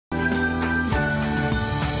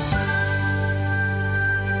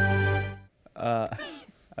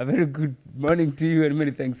A very good morning to you and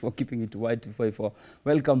many thanks for keeping it to Y254.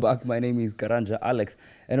 Welcome back. My name is Karanja Alex.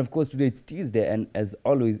 And of course, today it's Tuesday. And as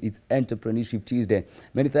always, it's Entrepreneurship Tuesday.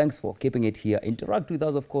 Many thanks for keeping it here. Interact with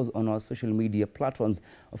us, of course, on our social media platforms.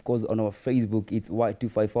 Of course, on our Facebook, it's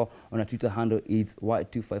Y254. On our Twitter handle, it's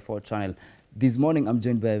Y254 channel. This morning, I'm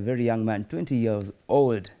joined by a very young man, 20 years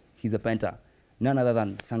old. He's a painter. None other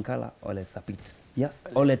than Sankala Ole Sapit. Yes,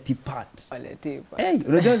 Ole Tipat. Ole Tipat. Hey,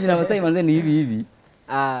 unajua zinawasai manzeni hivi.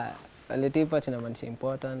 Ole Tipat inamaanisha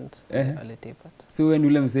important. Ole Tipat. So when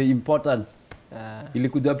you say important,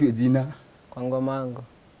 ilikuja wapi hiyo jina? Kwa ngoma yangu.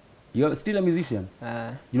 You're still a musician?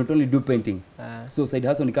 You not only do painting. So side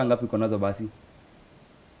hustle ni ngapi uko nazo basi?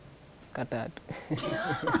 Katatu.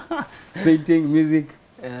 Painting, music.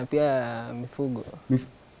 Pia mifugo.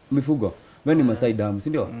 Mifugo. When you side si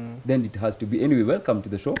ndio? Then it has to be. Anyway, welcome to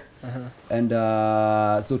the show. And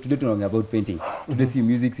so today we're talking about painting. Today see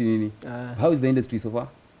music si nini. How is the industry so far?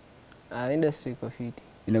 Industry iko fiti.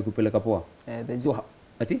 Inakupeleka poa? So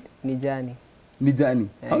ati? Ni jani. Ni jani.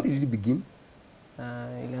 How did it begin?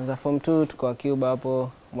 Ilianza form 2 tuko Cuba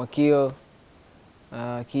hapo, Mwakio,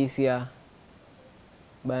 Kisia.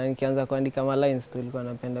 Bana nikianza kuandika ma lines tu nilikuwa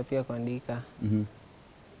napenda pia kuandika.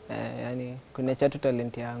 Yani kuna chatu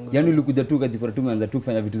talent yangu. Yani ulikuja tu ukajipata tu umeanza tu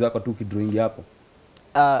kufanya vitu zako tu kidrawing hapo?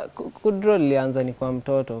 Kudraw nilianza ni kwa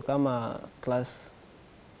mtoto kama class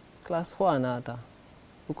 1 hata.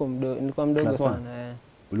 Huko nilikuwa mdogo sana.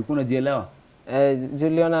 Ulikuwa unajielewa?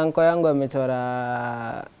 Juliana anko yangu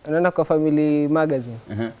amechora unaona kwa Family Magazine.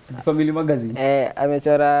 Family Magazine.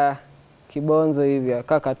 Amechora kibonzo hivi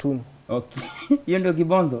kama cartoon. Okay. Hiyo ndio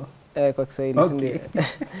kibonzo? Kwa Kiswahili ndio.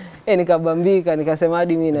 Nikabambika nikasema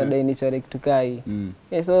hadi mimi nadai nichore kitu kai.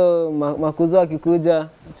 So makuzo akikuja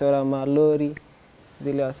chora malori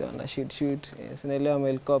zile wase wana shoot. Sinaelewa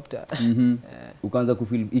helicopter. Ukaanza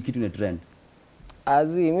kufeel hiki kitu ni trend.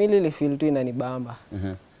 Mimi nili feel tu inanibamba.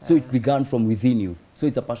 So it began from within you. So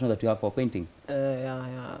it's a passion that you have for painting.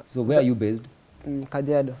 Yeah. So where are you based?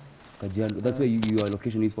 Kajiado. Kajiado. That's where your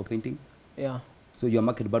location is for painting? Yeah. So your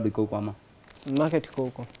market bado iko huko ama? Market iko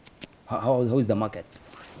huko. How is the market?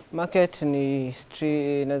 Market ni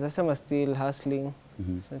street, naweza sema still hustling.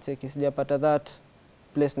 Nacheki sijapata that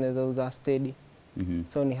place naweza uza steady.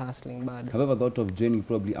 So ni hustling bado. Have you ever thought of joining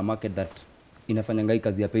probably a market that inafanya ngai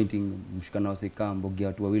kazi ya painting, mshikana waseka mbogia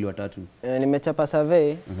watu wawili watatu? Nimechapa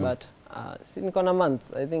survey but niko na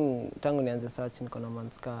months. I think tangu nianze search niko na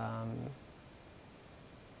months ka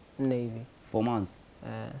 4 hivi. 4 months.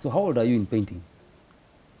 So how old are you in painting?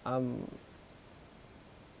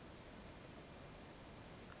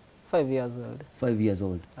 5 years old. 5 years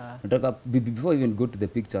old. Nataka before even go to the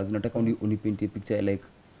pictures, nataka unipaint a picture like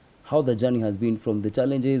how the journey has been from the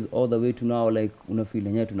challenges all the way to now, like una feel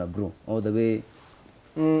yenyewe tuna grow all the way.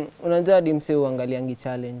 Unajua hadi mse uangaliangi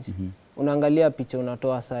challenge. Unaangalia picha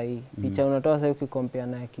unatoa sahi. Picha unatoa sahi ukicompare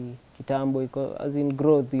na kitambo iko as in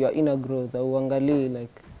growth, your inner growth. Uangalie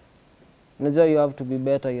like unajua you have to be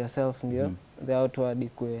better yourself ndio the outward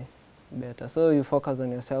ikue better. So you focus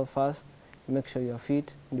on yourself first. Make sure you are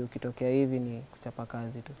fit ndio ukitokea hivi ni kuchapa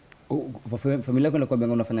kazi tu. Familia yako inakwambia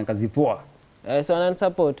unafanya kazi poa? So wana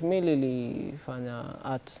support. Mimi nilifanya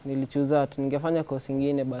art, nilichoose art. Ningefanya course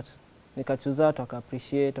nyingine but nikachoose art waka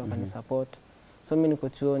appreciate wakani support. So mimi niko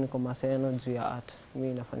chuo niko Maseno juu ya art.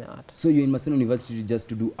 Mimi nafanya art. So you're in Maseno University just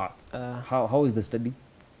to do art? How is the study?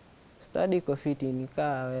 Study iko fiti,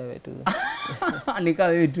 nikaa wewe tu. Nikaa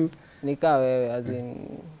wewe tu? Nikaa wewe as in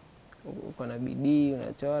uko na bidii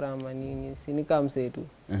unachora ama nini, si nikaa mse tu.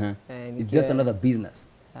 It's just another business.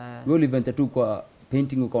 Wewe uliventure tu kwa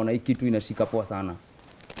painting ukaona hiki kitu inashika poa sana.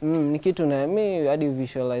 Ni kitu na mimi hadi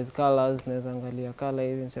visualize colors, naweza angalia color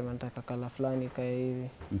hivi nisema nataka color fulani kae hivi.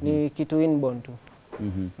 Ni kitu inborn tu.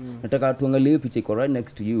 Nataka tuangalie picha iko right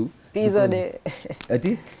next to you. Pizza de.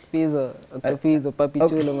 Ati? Pizza, papi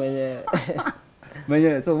chulo mwenyewe.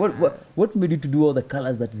 Mwenyewe. So what made you to do all the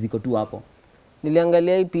colors that ziko tu hapo?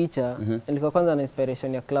 Niliangalia hii picha, nilikuwa kwanza na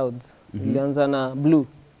inspiration ya clouds. Nilianza na blue.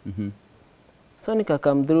 So nika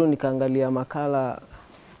come through nikaangalia makala.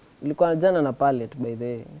 Nilikuwa jana na palette by the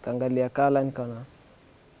way. Nikaangalia color nikaona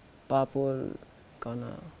purple, nikaona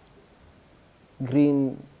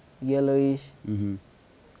green, yellowish.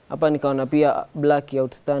 Hapa nikaona pia black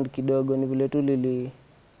outstand kidogo, ni vile tu lili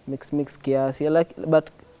mix kiasi. But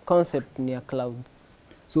concept ni ya clouds.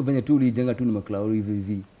 So venye tu ulijenga tu ni macloud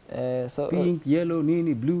hivi. So pink, yellow,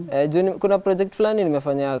 nini, blue. Kuna project fulani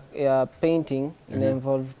nimefanya ya painting ina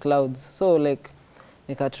involve clouds. So like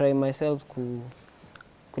nika try myself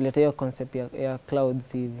kuleta hiyo concept ya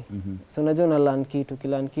clouds hivi. So unajua una learn kitu,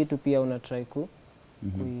 kila kitu pia una try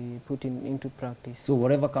put into practice. So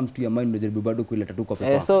whatever comes to your mind unajaribu bado kuileta tu kwa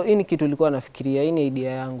paper. So hii ni kitu nilikuwa nafikiria, hii ni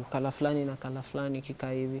idea yangu, kala fulani na kala fulani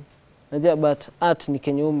kikaa hivi. Najua but art ni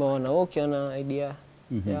kenye umeona, ukiona idea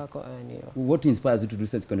yako ni What inspires you to do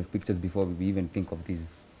such kind of pictures before we even think of these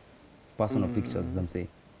personal pictures, as I'm saying?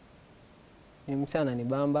 Ni msichana ni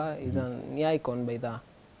bamba, ni icon by that.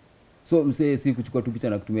 So msee si kuchukua tu picha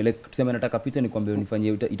na kutumia, like tuseme nataka picha nikwambie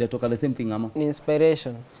unifanyie, itatoka the same thing ama? Ni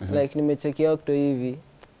inspiration. Like nimechekia okto hivi.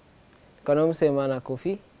 Kana msee maana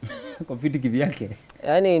kofi. Confiti kivyake.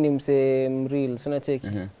 Yaani ni msee mreal, si unacheki.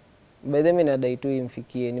 By the way nadai tu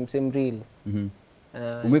imfikie, ni msee mreal.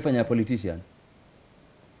 Umefanya politician?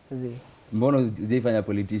 Mbona hujaifanya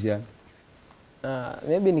politician?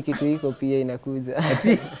 Maybe ni kitu iko pia inakuja.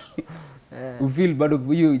 Ati? Ufeel bado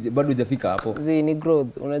hujafika hapo? Ni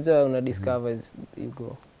growth, unajua una discover you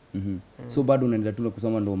go. So bado unaendelea tu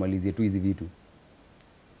kusoma ndio umalizie tu hizi vitu?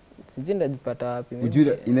 Sijui ndajipata wapi.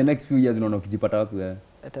 Ujue in the next few years unaona ukijipata wapi wewe?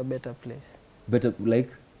 At a better place. Better like?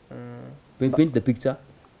 Paint the picture?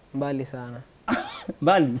 Mbali sana.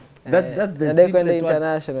 Mbali? That's the simplest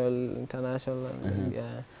international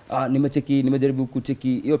nimejaribu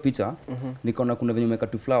kucheki hiyo picha. Nikaona kuna venye umeka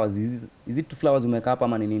two flowers. Is it two flowers umeka hapa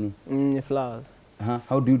ama ni nini? Ni flowers.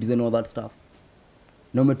 How do you design all that stuff?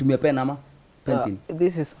 Na umetumia pen ama pencil?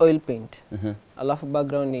 This is oil paint. Alafu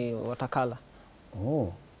background ni watercolor.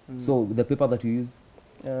 So the paper that you use?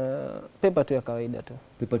 Paper tu ya kawaida tu.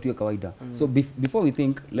 Paper tu ya kawaida. So before we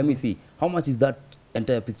think, let me see. How much is that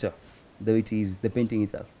entire picture? The way it is, the painting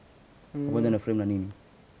itself? Pamoja na frame na nini?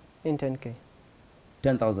 In 10k.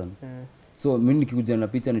 10,000? So mimi nikikuja na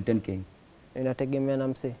picha ni 10k? Inategemea na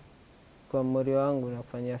msee. Kwa mmorio wangu na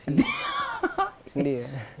kufanyia fee. Ndio.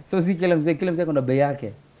 So si kila msee kuna bei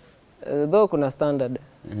yake? Though kuna standard.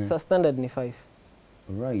 So standard ni 5.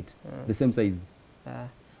 Right. The same size?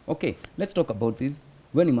 Okay, let's talk about this.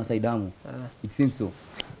 Wewe ni Masai damu? It seems so.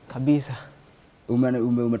 Kabisa.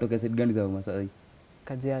 Umetoka side gani za Masai?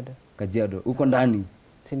 Kajiado. Uko ndani?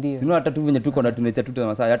 Si ndio. Sino hata tu venye tuko na tunecha tu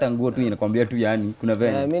Masai, hata nguo tu inakwambia tu yani kuna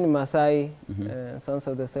venye. Mimi ni Masai, sons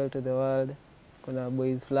of the soul to the world. Kuna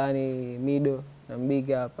boys fulani Mido na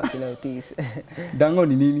Mbiga hapa kina Otis. Dango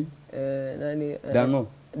ni nini? Nani? Dango.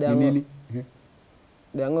 Ni nini?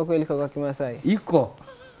 Dango kweli kwa Kimasai? Iko.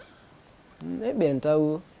 Maybe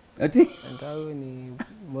Ntau. Ati? Ntau ni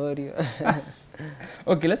Morio.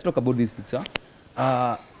 Okay, let's talk about this picture.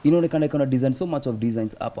 Inaonekana kuna design so much of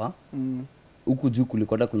designs hapa. Huku juu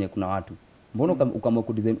kulikota kwenye kuna watu. Mbona ukaamua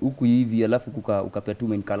ku design huku hivi alafu ukapea two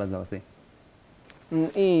main colors za wase?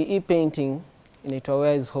 Hii painting inaitwa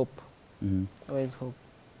Where is Hope. Where is Hope.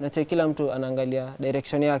 Na kila mtu anaangalia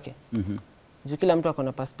direction yake. Juu kila mtu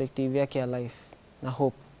akona perspective yake ya life na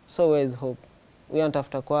hope. So where is hope? Huyu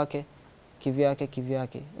anatafuta kwake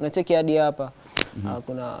kivyake. Unacheki hadi hapa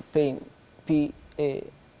kuna pain, P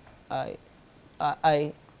A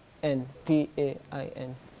I N.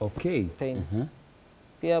 Okay. Pain.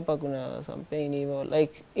 Pia hapa kuna some pain hivyo.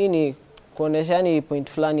 Like hii ni kuonesha ni point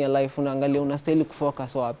fulani ya life, unaangalia unastahili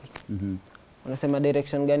kufocus wapi. Unasema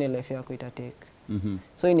direction gani life yako itatake.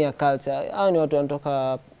 So hii ni a culture. Hao ni watu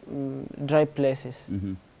wanatoka dry places.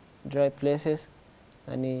 Dry places.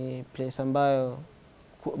 Na ni place ambayo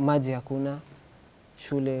maji hakuna,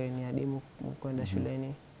 shule ni adimu kwenda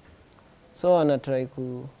shuleni. So ana try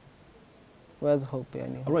where's hope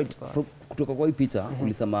yani. Alright, kutoka kwa hii picha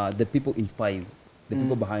ulisema the people inspire you, the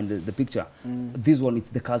people behind the picture. This one,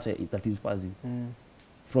 it's the culture that inspires you.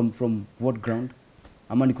 From what ground?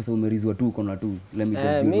 Ama ni kwa sababu umerizwa tu uko na tu let me just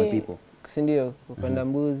build my people. Si ndio, kupenda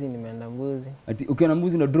mbuzi, nimeenda mbuzi. Ati ukiona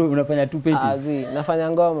mbuzi na draw unafanya tu painting?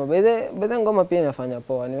 Nafanya ngoma. Bedhe ngoma pia nafanya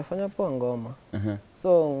poa. Nimefanya poa ngoma.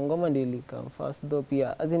 So ngoma ndio ilikam first though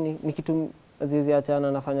pia. Ni kitu azizi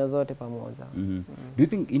achana nafanya zote pamoja. Do you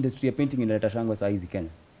think industry ya painting inaleta shangwe saa hizi Kenya?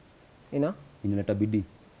 Inaleta bidii?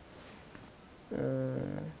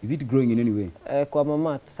 Is it growing in any way? Kwa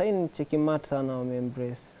mamat. Sasa ni cheki mat sana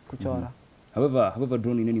wame-embrace kuchora. However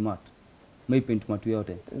drawn in any mat? May paint matu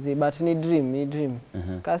yote? But ni dream.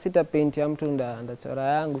 Kaa sita paint ya mtu ndachora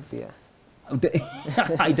yangu pia.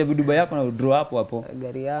 Itabidi duba yako na draw hapo.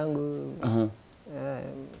 Gari yangu.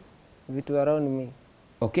 Vitu around me.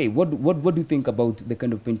 Okay, what do you think about the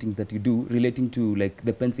kind of painting that you do relating to like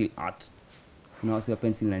the pencil art? Unawasema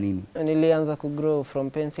pencil na nini? Nilianza kugrow from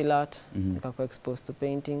pencil art, nikakuwa exposed to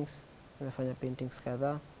paintings, nimefanya paintings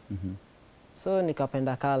kadhaa. So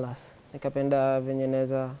nikapenda colors, nikapenda venye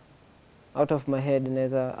naweza out of my head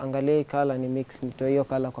naweza angalia hii color ni mix, nitoe hiyo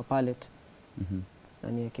color kwa palette.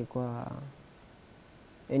 Na niweke kwa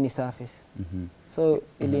any surface. So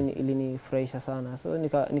ilinifurahisha sana. So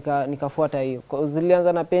nikafuata hiyo.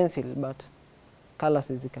 Zilianza na pencil but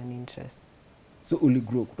colors zikani interest. So uli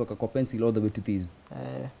grow kutoka kwa pencil all the way to these?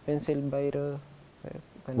 Pencil, biro.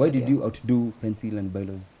 Why did you outdo pencil and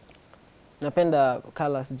biros? Napenda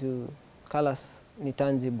colors juu colors ni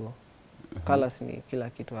tangible. Colors ni kila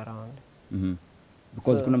kitu around.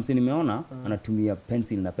 Because So, kuna msee nimeona anatumia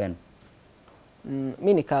pencil na pen.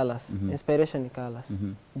 Mi ni colors. Inspiration ni colors.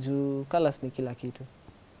 Juu colors ni kila kitu.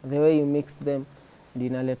 The way you mix them ndio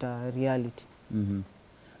inaleta reality.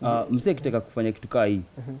 Msee akitaka kufanya kitu kaa hii,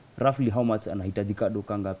 roughly how much anahitajika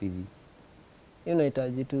doka ngapi hivi?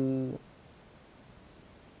 Unahitaji tu,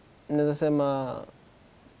 naweza sema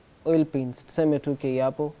oil paints tuseme 2k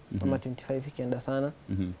hapo ama 25 ikienda sana.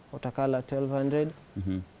 Utakala 1200.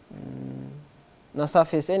 Na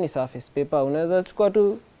surface, any surface paper unaweza chukua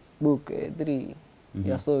tu book 3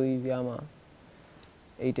 ya so hivi ama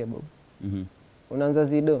 8 bob. Unaanza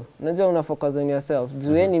zido, unajua una focus on yourself.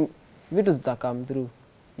 Juu vitu zita come through,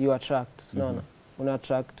 you attract, unaona? Una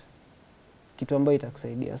attract kitu ambayo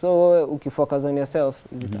itakusaidia. So wewe ukifocus on yourself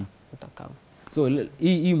zita come. So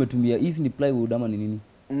hii umetumia, hii ni plywood ama ni nini?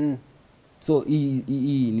 So hii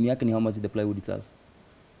nini yake ni how much the plywood itself?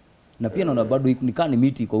 Na pia naona bado nikaa ni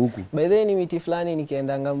miti kwa huku. By the way ni miti fulani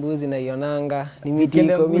nikienda Ngambuzi na ionanga, ni miti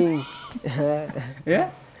iko mingi.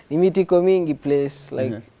 Yeah? Ni miti iko mingi place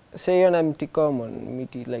like say yona miti common,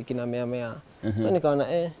 miti like inamea. So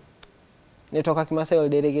nikaona nitoka Kimasai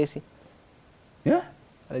Olderegesi. Yeah?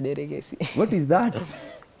 Olderegesi. What is that?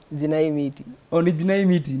 Jina hii miti. Oh, ni jina hii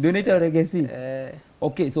miti. Ndio inaitwa Olderegesi.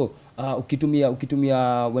 Okay, so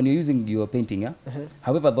ukitumia when you're using your painting, yeah?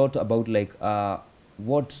 Have you ever thought about like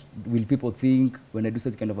what will people think when I do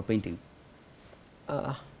such kind of a painting?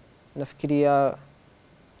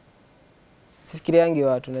 Sifikiriangi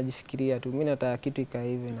watu, najifikiria tu. Mimi nataka kitu ikae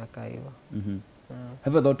hivi na kaa hivyo.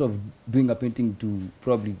 Have you thought of doing a painting to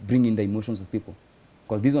probably bring in the emotions of people?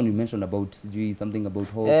 Because this one you mentioned about something about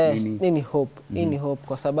hope. Nini hope? Nini hope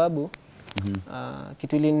kwa sababu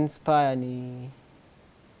kitu ili inspire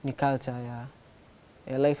ni culture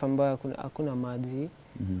ya life ambayo hakuna maji.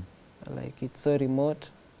 Like it's so remote.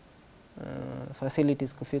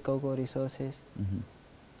 Facilities kufika huko, resources.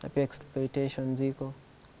 Na pia exploitation ziko.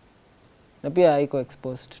 Na pia haiko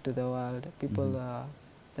exposed to the world. People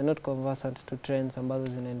they're not conversant to trends ambazo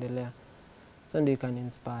zinaendelea. So ndio can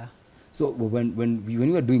inspire. So when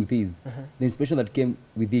you are doing this, the inspiration that came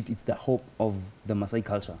with it's the hope of the Maasai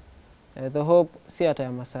culture. The hope si hata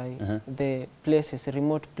ya Maasai, the places,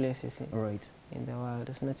 remote places in the world.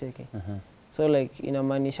 Unacheki. So like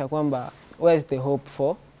inamaanisha kwamba where is the hope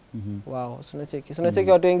for? Wow, unacheki.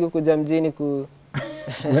 Unacheki watu wengi kuja mjini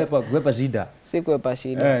kuepa shida. Si kuepa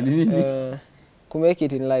shida. To make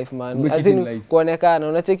it in life, man. As in kuonekana,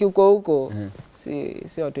 unacheki huko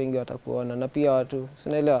si watu wengi watakuona na pia watu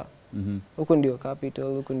unaelewa. Huko ndio capital,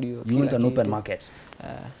 huko ndio you want an open market.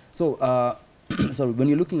 So so when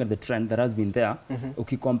you're looking at the trend that has been there,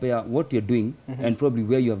 compare what you're doing and probably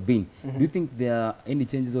where you have been, do you think there are any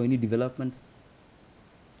changes or any developments?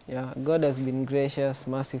 Yeah, God has been gracious,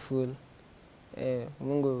 merciful.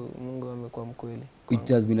 Mungu amekuwa mkweli. It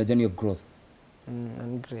has been a journey of growth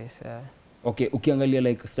and grace. Okay, ukiangalia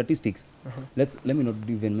like statistics, let me not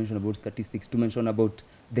even mention about statistics, to mention about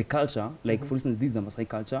the culture, like for instance this is the Maasai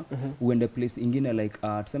culture, uende place ingine like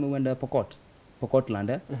tuseme uende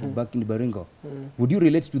Pokotland, back in Baringo. Would you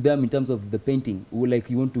relate to them in terms of the painting, or like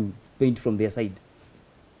you want to paint from their side?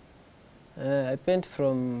 I paint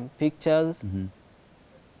from pictures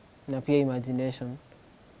na pia imagination.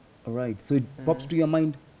 All right, so it pops to your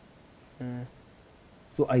mind.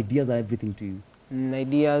 So ideas are everything to you.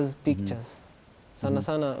 Ideas, pictures.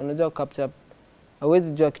 Sana unajua capture,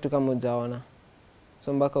 hauwezi jua kitu kama hujaona.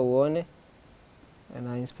 So mpaka uone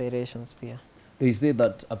na inspirations pia. They say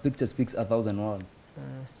that a picture speaks 1,000 words.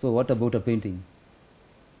 So what about a painting?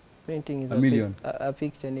 Painting is a million. A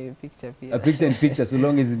picture ni picture pia. A picture and picture, so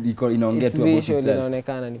long as inaongea tu about itself.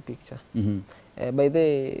 Inaonekana ni picture. By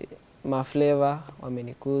the flavor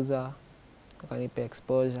wamenikuza, wakanipa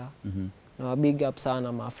exposure. No, big up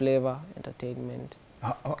sana flavor, entertainment,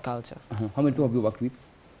 culture. How many people have you worked with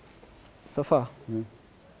so far?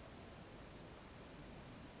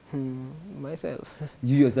 Myself.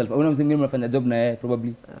 You yourself. Una msengine mnafanya job na yeye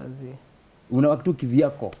probably. Una work tu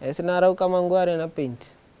kivyako. Sina rau kama ngware na paint.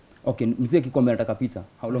 Okay, mzee akikwambia nataka picha,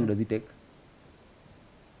 how long does it take?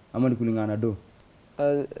 Ama ni kulingana na do?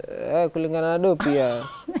 Kulingana na do pia.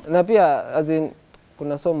 Na pia as in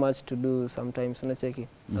kuna so much to do sometimes, unacheki.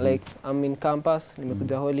 Like I'm in campus,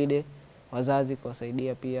 nimekuja holiday, wazazi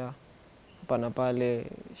kuwasaidia pia hapa na pale,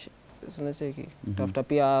 unacheki. Tafuta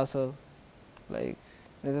pia hustle. Like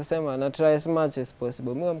naweza sema na try as much as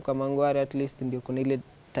possible. Mimi kama ngware at least ndio kuna ile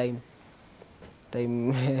time.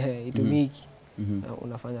 time itumiki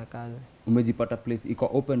unafanya kazi. Umejipata place iko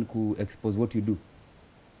open ku expose what you do?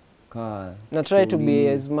 Na try to be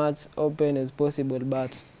as much open as possible,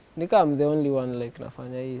 but I'm the only one like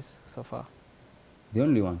nafanya is so far. The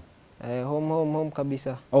only one? Home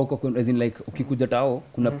kabisa. As in like ukikuja tao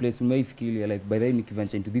kuna place umeifikiria like by the time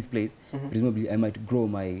nikiventure into this place presumably I might grow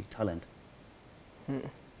my talent.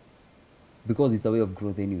 Because it's a way of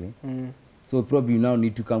growth anyway. So probably now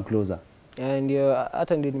need to come closer. Ndio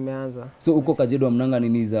hata ndio nimeanza. So uko Kajiado mnanga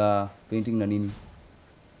nini za painting na nini?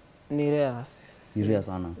 Ni rare. Ni rare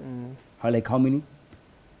sana. How many?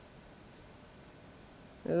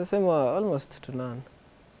 Nasema almost to none.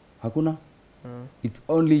 Hakuna? It's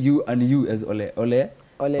only you and you as Ole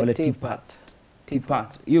Tipat.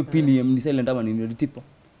 Tipat. Hiyo pili ni silent ama ni tipo?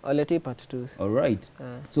 Ole Tipat tu. All right.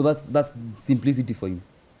 So that's simplicity for you.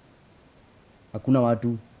 Hakuna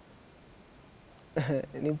watu.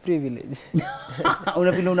 Ni privilege.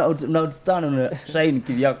 Unapenda una outstand una shine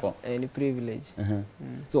kivyako. Ni privilege.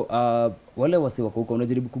 So wale wase wako huko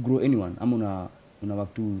unajaribu ku grow anyone ama una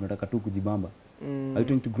wakati unataka tu kujibamba? Are you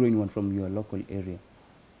trying to grow anyone from your local area?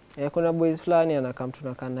 Kuna boys fulani anakam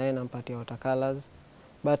tunakaa naye nampatia watercolors,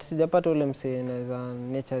 but sijapata ule msee na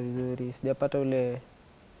nature vizuri, sijapata ule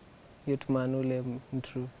youth man ule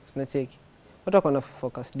mtu. Sinacheki. Watu wako na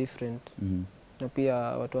focus different. Na pia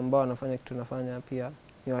watu ambao wanafanya kitu tunafanya pia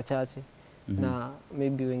ni wachache. Na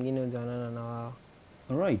maybe wengine hujaonana na wao.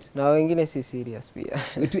 Alright. Na wengine si serious pia.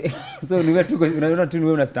 So ni wewe tu unaona tu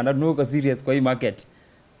wewe una standard no uko serious kwa hii market.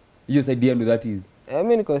 Hiyo idea ndo that is.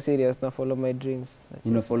 Mimi niko serious na follow my dreams.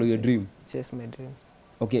 Una follow your dream? Chase my dreams.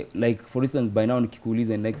 Okay, like for instance by now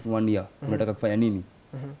nikikuuliza in next 1 year unataka kufanya nini?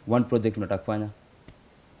 One project unataka kufanya?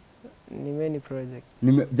 Ni many projects.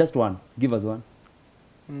 Just one. Give us one.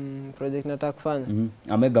 Project nataka kufanya?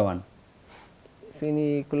 A mega one.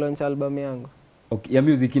 Sini kulaunch album yangu. Okay, your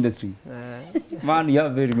music industry. Man, you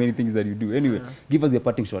have very many things that you do. Anyway, give us your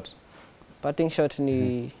parting shot. Parting shot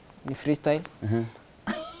ni freestyle.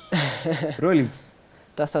 Roll it.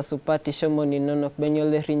 Tasa supati shomo ni nonok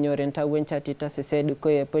benyole rinyorenta wenchati tase sedu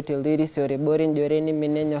koye potil diri sore borin joreni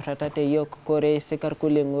minenyo ratate yok kore sekar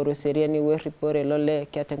kule ngoro seriani weri pore lole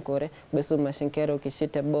kyaten kore besu mashinkero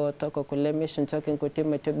kishite bo toko kule mission choking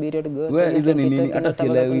kutima tobirir go. Where is nini hata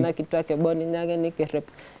sielewi. Na kitu yake boni nyage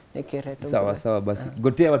nikireto. Sawa basi.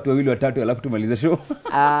 Gotea watu wawili watatu alafu tumalize show.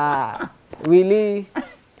 Willy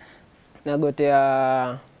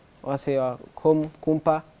nagotea wase wa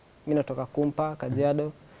Kumpa. Mimi natoka Kumpa,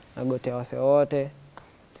 Kajiado. Nagotea wase wote.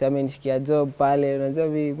 Sasa amenishikia job pale. Unajua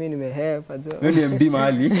mimi nimehepa job. Wewe ni MD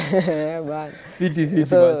mahali. Bana. Fiti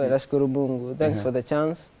so, basi. Nashukuru Mungu. Thanks for the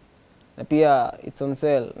chance. Na pia it's on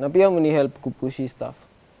sale. Na pia mni help kupush hii stuff.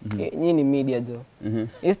 Nyinyi ni media jo.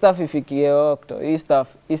 Hii stuff ifikie Okto. Hii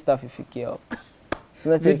stuff ifikie Okto.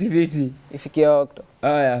 Fiti. Ifikie Okto.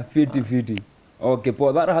 Fiti. Okay,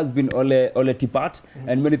 Paul, that has been Ole Tipat,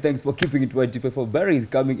 and many thanks for keeping it Y254. Barry is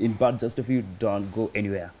coming in part just if you don't go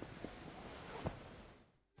anywhere.